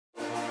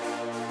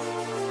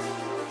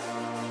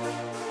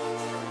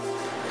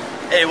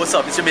Hey, what's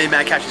up? It's your main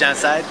man, Kashif Daniyal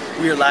Syed.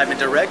 We are live and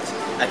direct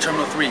at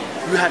Terminal 3.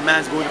 You had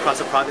mans going across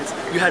the province,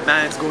 you had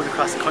mans going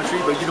across the country,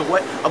 but you know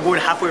what? I'm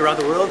going halfway around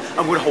the world.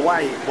 I'm going to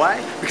Hawaii.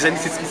 Why? Because I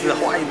need to speak to the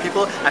Hawaiian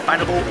people and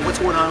find out what's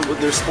going on with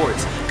their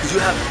sports. Because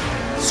you have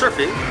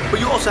surfing, but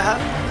you also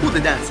have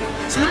hula dancing.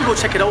 So let me go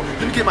check it out.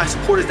 Let me get my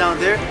supporters down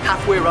there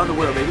halfway around the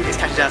world, baby. It's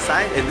Kashif Daniyal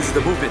Syed, and this is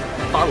the movement.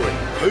 Follow it.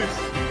 Peace.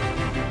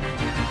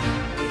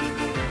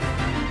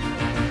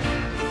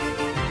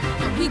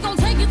 We gon'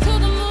 take it to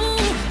the moon,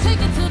 take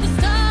it to the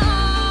stars.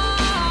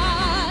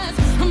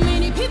 How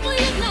many people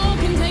you know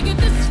can take it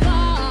this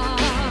far?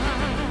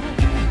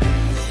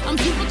 I'm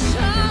supercharged,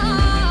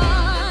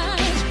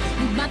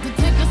 I'm about to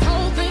take this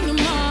whole thing to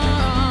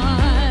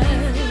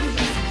Mars.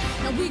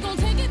 Now we gon'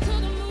 take it to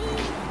the moon.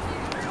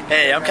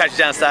 Hey, I'm Kashif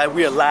Daniyal Syed.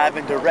 We are live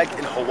and direct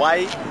in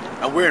Hawaii,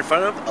 and we're in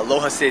front of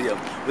Aloha Stadium,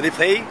 where they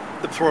play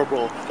the Pro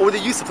Bowl, or where they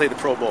used to play the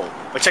Pro Bowl.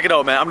 But check it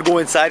out, man. I'm gonna go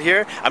inside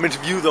here. I'm gonna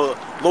interview the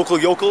local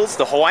yokels,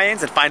 the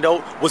Hawaiians, and find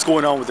out what's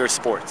going on with their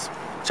sports.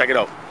 Check it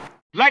out.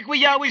 Like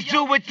we always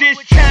do at this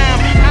time,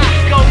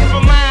 I go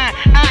for mine,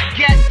 I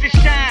get to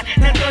shine.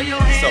 Now throw your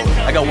hands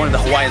So I got one of the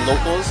Hawaiian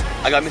locals.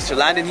 I got Mr.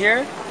 Landon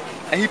here,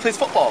 and he plays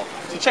football.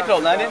 So check it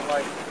out, Landon.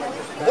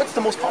 What's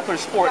the most popular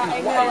sport in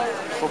Hawaii?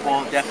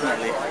 Football,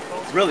 definitely.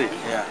 Really?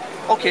 Yeah.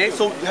 Okay,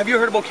 so have you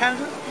heard about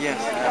Canada? Yes.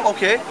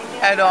 Okay,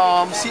 and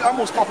see, our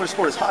most popular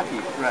sport is hockey.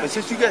 Right. But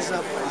since you guys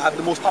have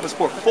the most popular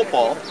sport,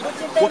 football,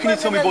 what can you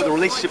tell me about the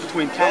relationship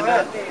between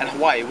Canada and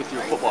Hawaii with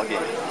your football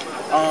game?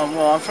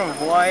 Well, I'm from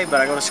Hawaii,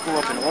 but I go to school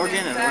up in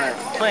Oregon, and we're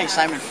playing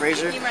Simon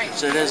Fraser.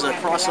 So there's a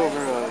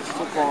crossover of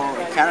football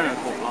in Canada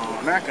and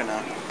America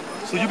now.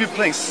 So you'll be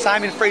playing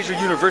Simon Fraser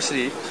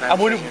University, and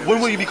when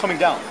will you be coming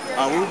down?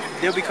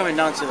 They'll be coming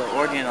down to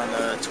Oregon on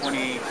the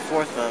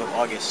 24th of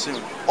August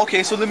soon.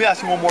 Okay, so let me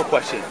ask you one more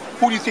question.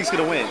 Who do you think's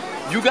gonna win?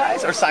 You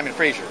guys or Simon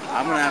Fraser?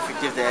 I'm gonna have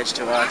to give the edge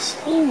to us.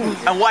 Ooh.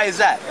 And why is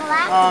that?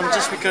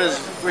 Just because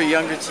we're a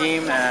younger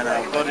team and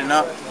building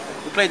up.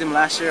 We played them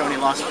last year when he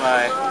lost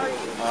by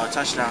a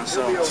touchdown.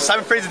 So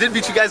Simon Fraser did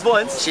beat you guys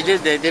once. They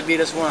did beat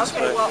us once,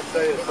 but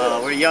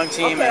we're a young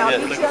team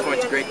and we're looking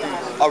forward to great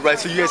things. All right,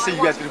 so you guys say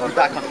you guys are gonna be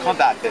back on the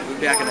comeback then? We'll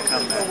be back in the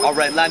comeback. All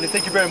right, Landon,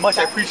 thank you very much.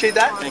 I appreciate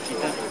that. Thank you.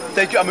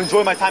 Thank you. I'm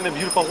enjoying my time in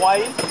beautiful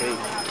Hawaii.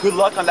 Good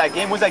luck on that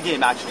game. When's that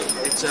game actually?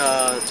 It's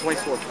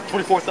 24th.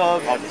 24th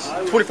of August.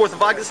 24th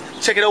of August.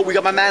 Check it out. We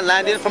got my man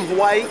Landon from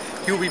Hawaii.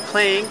 He will be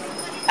playing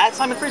at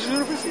Simon Fraser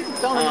University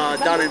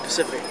Down in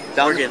Pacific,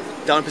 Oregon.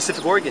 Down in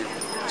Pacific, Oregon.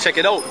 Check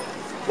it out.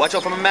 Watch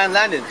out for my man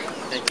Landon.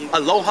 Thank you.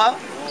 Aloha.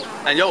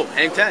 And yo,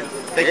 hang 10.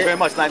 Thank you very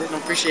much, Landon. I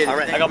appreciate it. All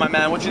right. I got my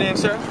man. What's your name,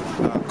 sir?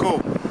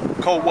 Cole.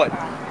 Cole what?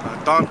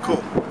 Don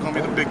Cole. Call me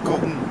the Big Cole.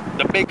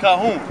 The Big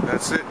Cahoon.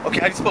 That's it. Okay,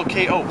 how do you spell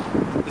K-O?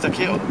 Is that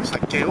K-O? It's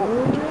like KO.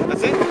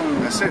 That's it?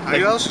 That's it. How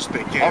else you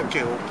speak? KO,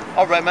 KO.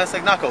 All right, man. It's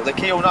like knockout. Like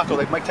KO knockout.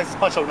 Like Mike Texas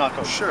Punch Out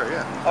knockout. Sure,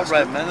 yeah. All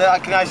right, man.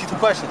 Can I ask you two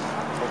questions?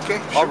 Okay.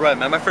 All right,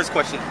 man. My first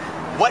question.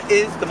 What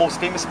is the most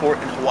famous sport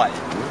in Hawaii?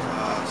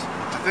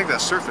 I think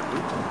that's surfing,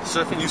 dude.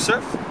 Surfing? You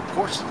surf? Of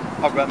course.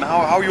 All right, man.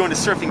 How are you on the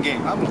surfing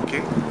game? I'm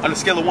okay. On a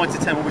scale of 1 to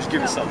 10, what would you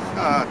give yourself?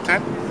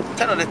 10.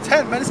 10 out of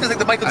 10, man. This guy's like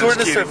the Michael I'm Jordan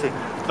of just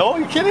surfing. No,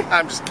 you kidding?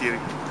 I'm just kidding.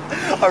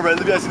 All right,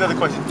 let me ask you another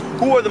question.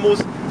 Who are the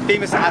most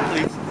famous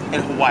athletes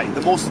in Hawaii?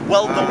 The most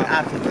well-known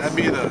athletes? That'd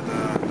be the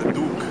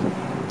Duke.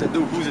 The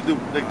Duke. Who's the Duke?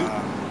 Like Duke?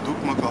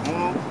 Duke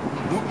Makahono.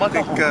 Duke I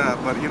think,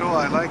 Makahono. but you know,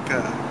 I like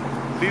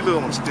Lilo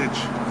and Stitch.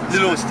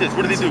 Lilo and Stitch.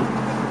 What do they do?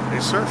 They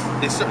surf.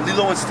 They surf.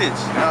 Lilo and Stitch.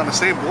 Yeah, on the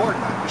same board,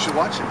 man. You should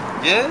watch it.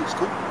 Yeah? It's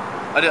cool.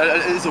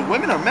 Is it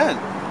women or men?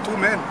 2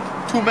 men.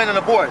 2 men on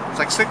a board. It's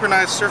like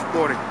synchronized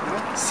surfboarding, you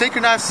know?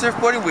 Synchronized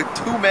surfboarding with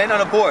 2 men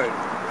on a board.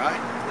 Right?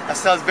 That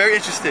sounds very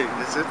interesting.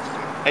 That's it.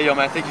 Hey, yo,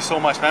 man, thank you so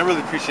much, man. I really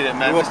appreciate it,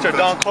 man. You're Mr. welcome,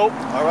 Don Cope,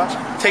 All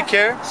right. take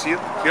care. See you.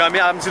 You know what I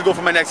mean? I'm just gonna go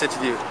for my next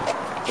interview.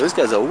 This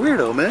guy's a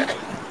weirdo, man.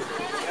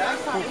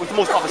 What's the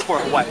most popular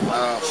sport in Hawaii?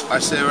 I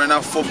say right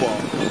now football.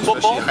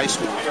 Football? Especially high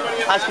school.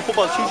 High school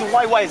football is huge.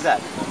 Why is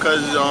that?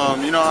 Because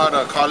you know how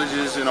the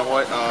colleges in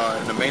Hawaii,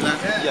 in the mainland,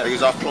 Yeah. like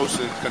it's all close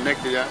and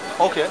connected, yeah.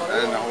 Okay.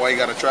 And Hawaii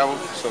got to travel,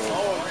 so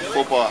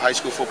football, high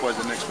school football is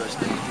the next best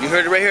thing. You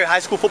heard it right here. High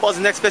school football is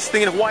the next best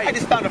thing in Hawaii. I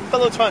just found a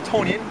fellow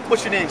Torontonian.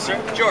 What's your name, sir?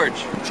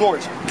 George.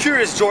 George.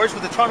 Curious George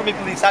with the Toronto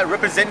Maple Leafs side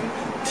representing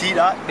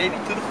T-Dot, baby,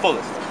 to the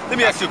fullest. Let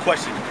me ask you a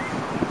question.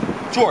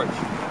 George,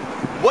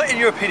 what in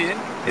your opinion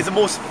is the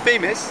most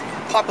famous,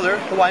 popular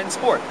Hawaiian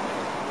sport?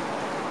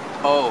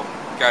 Oh,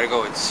 gotta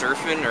go with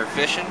surfing or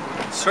fishing?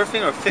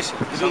 Surfing or fishing?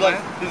 You do a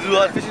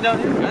lot of fishing down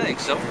here? I think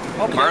so.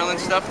 Okay. Marlin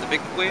stuff, the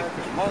big wave.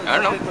 I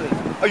don't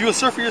know. Are you a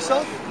surfer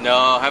yourself?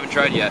 No, haven't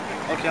tried yet.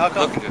 Okay, how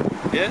come? Looking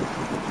good.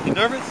 Yeah? You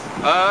nervous?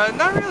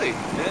 Not really.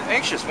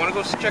 Anxious. Want to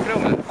go check it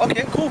out, man.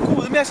 Okay, cool.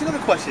 Let me ask you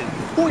another question.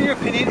 Who, in your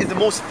opinion, is the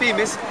most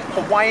famous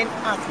Hawaiian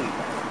athlete?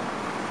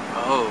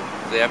 Oh,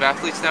 they have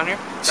athletes down here?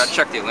 Gotta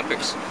check the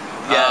Olympics.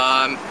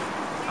 Yeah.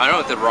 I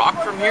don't know, The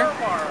Rock from here?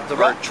 The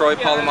Rock? Or Troy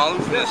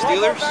Polamalu from the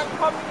Steelers?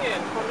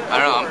 I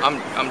don't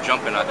know, I'm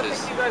jumping at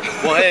this.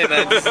 Well, hey,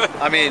 man,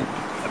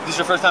 This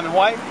is your first time in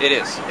Hawaii? It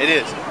is. It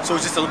is. So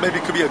it's just maybe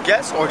it could be a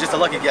guess or just a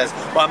lucky guess.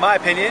 But in my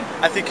opinion,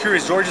 I think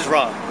Curious George is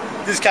wrong.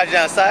 This is Kashif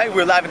Daniyal Syed.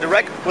 We're live and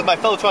direct with my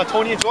fellow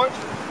Torontonian, George.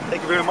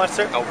 Thank you very much,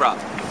 sir. No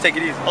problem. Take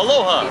it easy.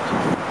 Aloha.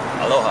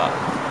 Aloha.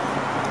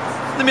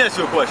 Let me ask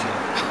you a question.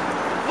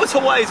 What's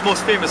Hawaii's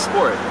most famous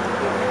sport?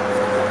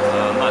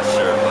 I'm not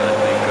sure, but I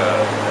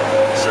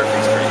think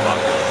surfing's pretty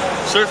popular.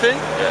 Surfing?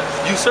 Yes.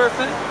 You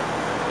surfing?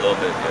 A little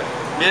bit,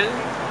 yeah.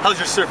 Yeah? How's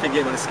your surfing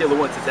game on a scale of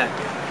 1 to 10?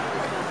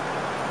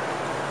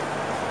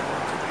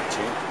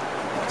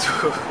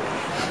 2.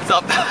 It's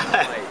not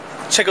bad.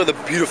 Check out the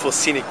beautiful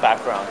scenic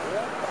background.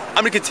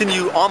 I'm gonna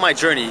continue on my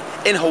journey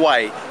in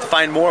Hawaii to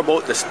find more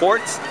about the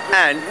sports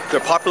and their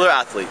popular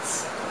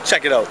athletes.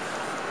 Check it out.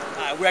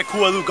 We're at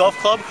Kualu Golf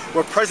Club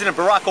where President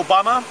Barack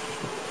Obama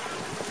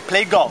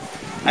played golf.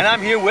 And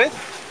I'm here with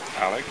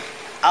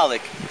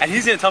Alec. And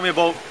he's gonna tell me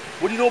about,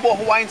 what do you know about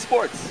Hawaiian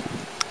sports?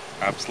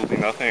 Absolutely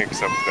nothing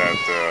except that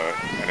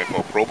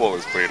NFL Pro Bowl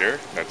is played here.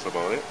 That's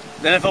about it.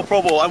 The NFL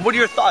Pro Bowl. And what are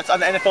your thoughts on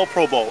the NFL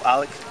Pro Bowl,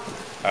 Alec?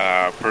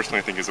 Personally,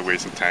 I think it's a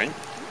waste of time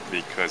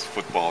because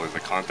football is a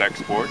contact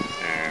sport,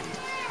 and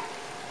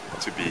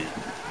for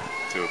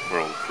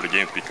the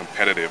game to be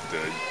competitive,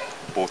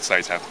 both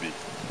sides have to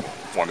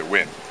want to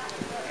win.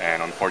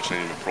 And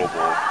unfortunately, in the Pro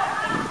Bowl,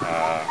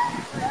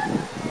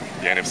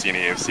 the NFC and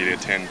AFC, they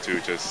tend to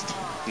just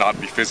not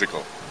be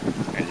physical,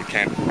 and you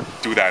can't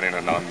do that in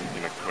a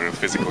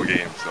physical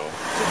game. So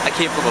I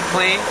came from a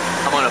plane,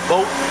 I'm on a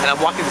boat, and I'm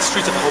walking the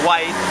streets of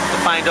Hawaii to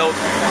find out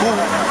who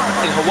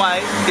in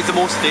Hawaii is the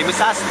most famous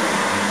athlete.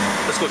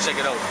 Let's go check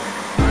it out.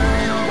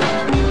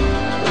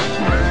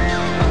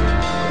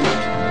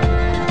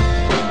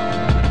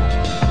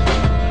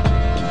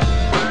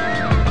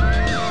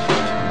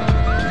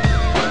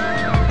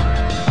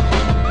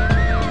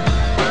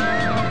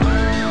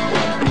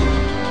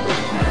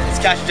 It's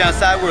Kashif Daniyal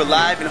Syed. We're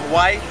live in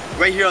Hawaii,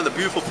 right here on the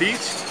beautiful beach.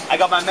 I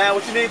got my man,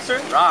 what's your name,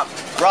 sir? Rob.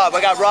 Rob,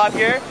 I got Rob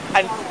here.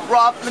 And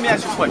Rob, let me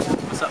ask you a question.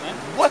 What's up, man?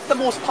 What's the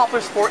most popular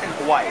sport in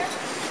Hawaii?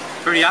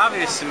 Pretty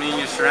obvious to me.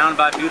 You're surrounded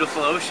by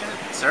beautiful ocean.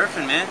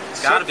 Surfing, man.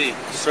 It's gotta be.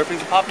 Surfing's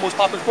the most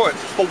popular sport.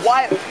 But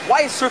why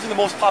is surfing the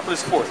most popular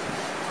sport?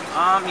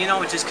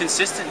 It's just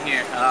consistent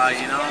here.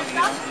 You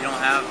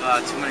don't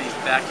have too many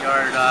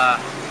backyard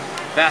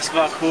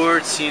basketball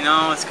courts.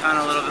 It's kind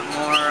of a little bit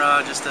more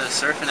just a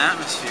surfing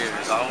atmosphere.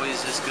 There's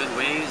always just good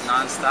waves,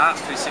 non-stop,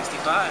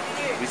 365.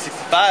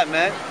 365,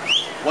 man.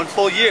 1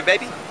 full year,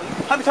 baby.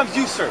 How many times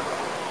do you surf?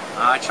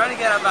 I try to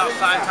get about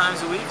 5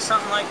 times a week,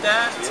 something like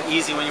that. It's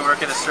easy when you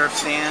work at a surf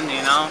stand,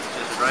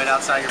 just right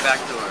outside your back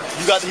door.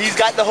 He's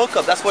got the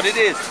hookup, that's what it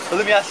is. But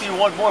let me ask you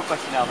one more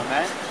question now, my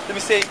man. Let me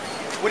say,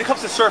 when it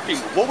comes to surfing,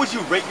 what would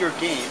you rate your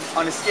game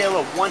on a scale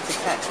of 1 to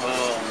 10?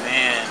 Oh,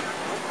 man.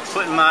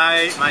 Putting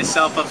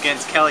myself up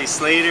against Kelly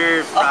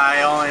Slater,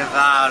 probably only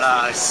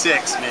about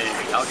 6 maybe.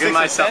 I'll give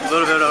myself a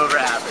little bit over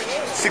average.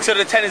 6 out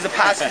of 10 is a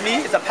pass for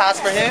me. It's a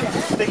pass for him.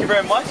 Thank you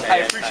very much.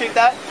 I appreciate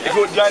that. Do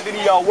you have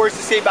any words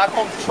to say back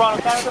home to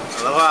Toronto, Canada?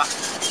 Aloha.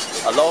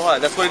 Aloha.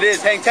 That's what it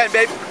is. Hang 10,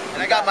 baby.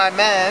 And I got my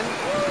man,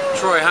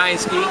 Troy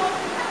Heinske.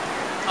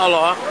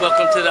 Aloha.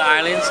 Welcome to the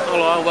islands.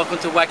 Aloha. Welcome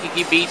to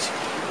Waikiki Beach,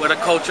 where the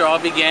culture all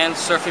began.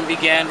 Surfing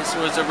began. This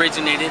was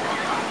originated.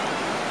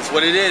 That's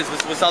what it is.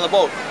 That's what it's all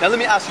about. Now let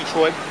me ask you,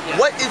 Troy. Yeah.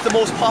 What is the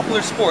most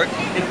popular sport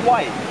in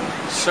Hawaii?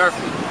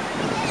 Surfing.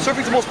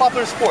 Surfing's the most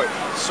popular sport.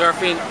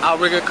 Surfing,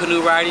 outrigger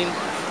canoe riding,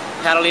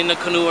 paddling the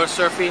canoe or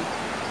surfing.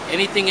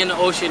 Anything in the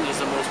ocean is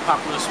the most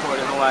popular sport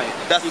in Hawaii.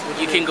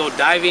 You can go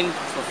diving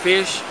for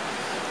fish,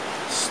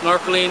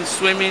 snorkeling,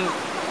 swimming,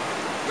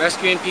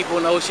 rescuing people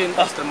in the ocean.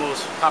 It's the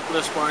most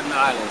popular sport in the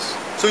islands.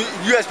 So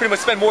you guys pretty much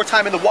spend more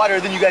time in the water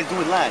than you guys do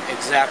in land.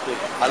 Exactly.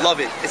 I love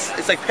it.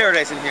 It's like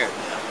paradise in here.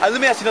 Let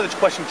me ask you another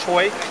question,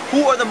 Troy.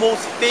 Who are the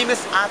most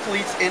famous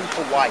athletes in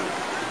Hawaii?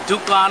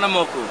 Dukla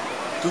Anamoku.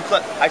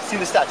 Dukla, I've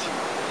seen the statue.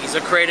 He's a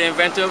creator and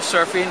inventor of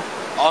surfing.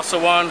 Also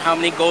won how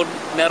many gold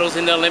medals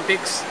in the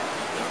Olympics?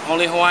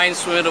 Only Hawaiian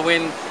swimmer to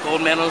win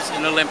gold medals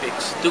in the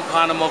Olympics.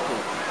 Dukla Anamoku,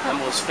 the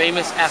most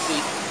famous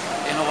athlete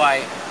in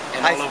Hawaii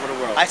and all over the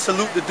world. I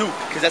salute the Duke,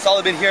 because that's all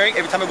I've been hearing.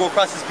 Every time I go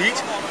across this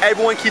beach,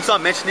 everyone keeps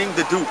on mentioning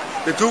the Duke.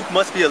 The Duke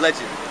must be a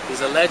legend.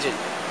 He's a legend.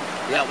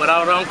 Yeah,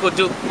 without Uncle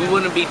Duke, we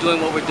wouldn't be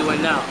doing what we're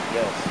doing now.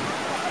 Yes.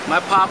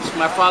 My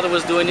father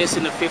was doing this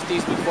in the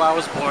 50s before I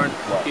was born.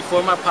 Wow.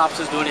 Before my pops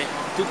was doing it,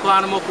 Dukla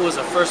Anamoku was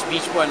the first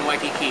beach boy in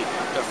Waikiki.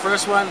 The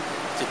first one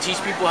to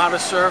teach people how to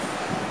surf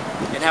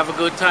and have a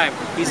good time.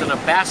 He's an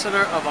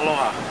ambassador of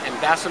Aloha.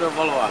 Ambassador of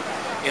Aloha.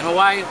 In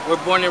Hawaii,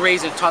 we're born and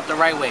raised and taught the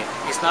right way.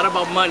 It's not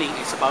about money,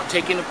 it's about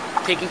taking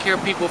care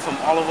of people from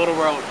all over the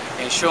world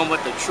and showing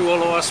what the true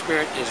Aloha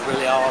spirit is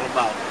really all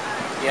about.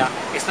 Yeah,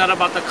 it's not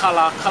about the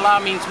kala. Kala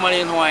means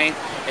money in Hawaiian,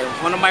 and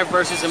one of my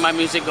verses in my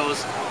music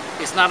goes,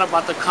 it's not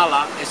about the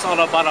kala, it's all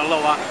about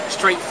aloha,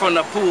 straight from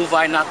the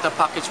pu'uvai, not the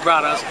pockets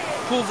brothers.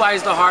 Pu'uvai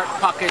is the heart,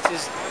 pockets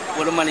is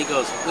where the money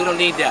goes. We don't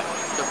need that.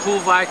 The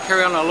pu'uvai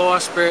carry on aloha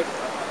spirit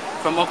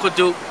from Uncle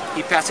Duke.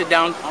 He passed it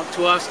down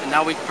to us, and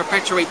now we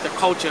perpetuate the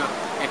culture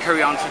and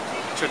carry on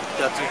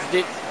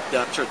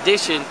the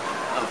tradition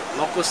of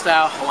local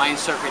style Hawaiian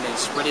surfing and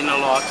spreading the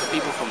law to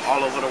people from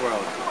all over the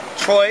world.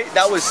 Troy,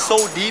 that was so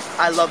deep.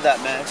 I love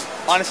that, man.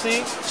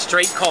 Honestly,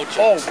 straight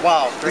culture. Oh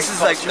wow, this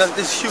is like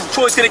this is huge.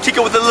 Troy's gonna kick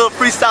it with a little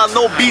freestyle,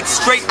 no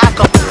beats, straight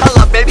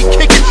acapella, baby.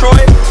 Kick it,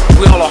 Troy.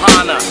 We all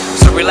ohana,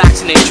 so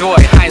relax and enjoy.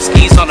 High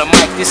skis on the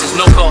mic. This is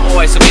no go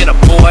oi, so get a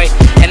boy.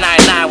 And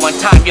I one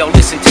time, yo,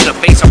 listen to the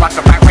bass. I rock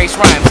the rat race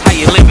rhymes. How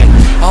you living?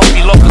 I hope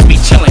you locals be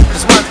chilling.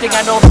 Cause one thing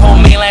I know, the whole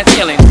mainland's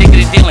killing,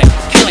 diggity dealing,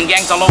 killing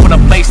gangs all over the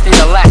place. They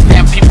the last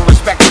damn people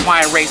respect the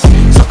Hawaiian race.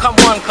 So come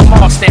on, come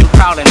on, stand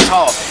proud and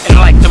tall.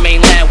 And like the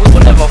mainland, we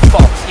will never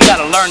fall. You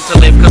gotta learn to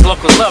live, cause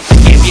locals love to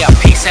give you a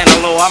peace and a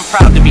low. I'm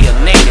proud to be a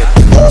native.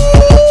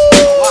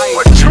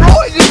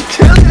 Troy just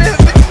killing it.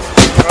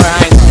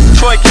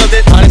 Troy killed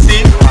it,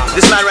 honestly.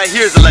 This man right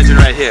here is a legend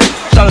right here.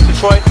 Shout out to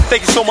Troy.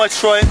 Thank you so much,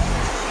 Troy.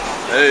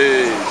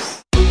 Hey.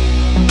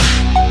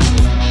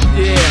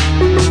 Yeah.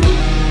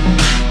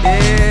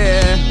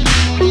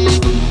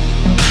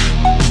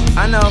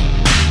 I know.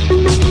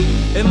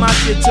 It's my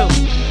shit too.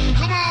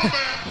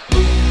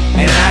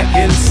 And I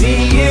can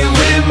see it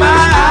with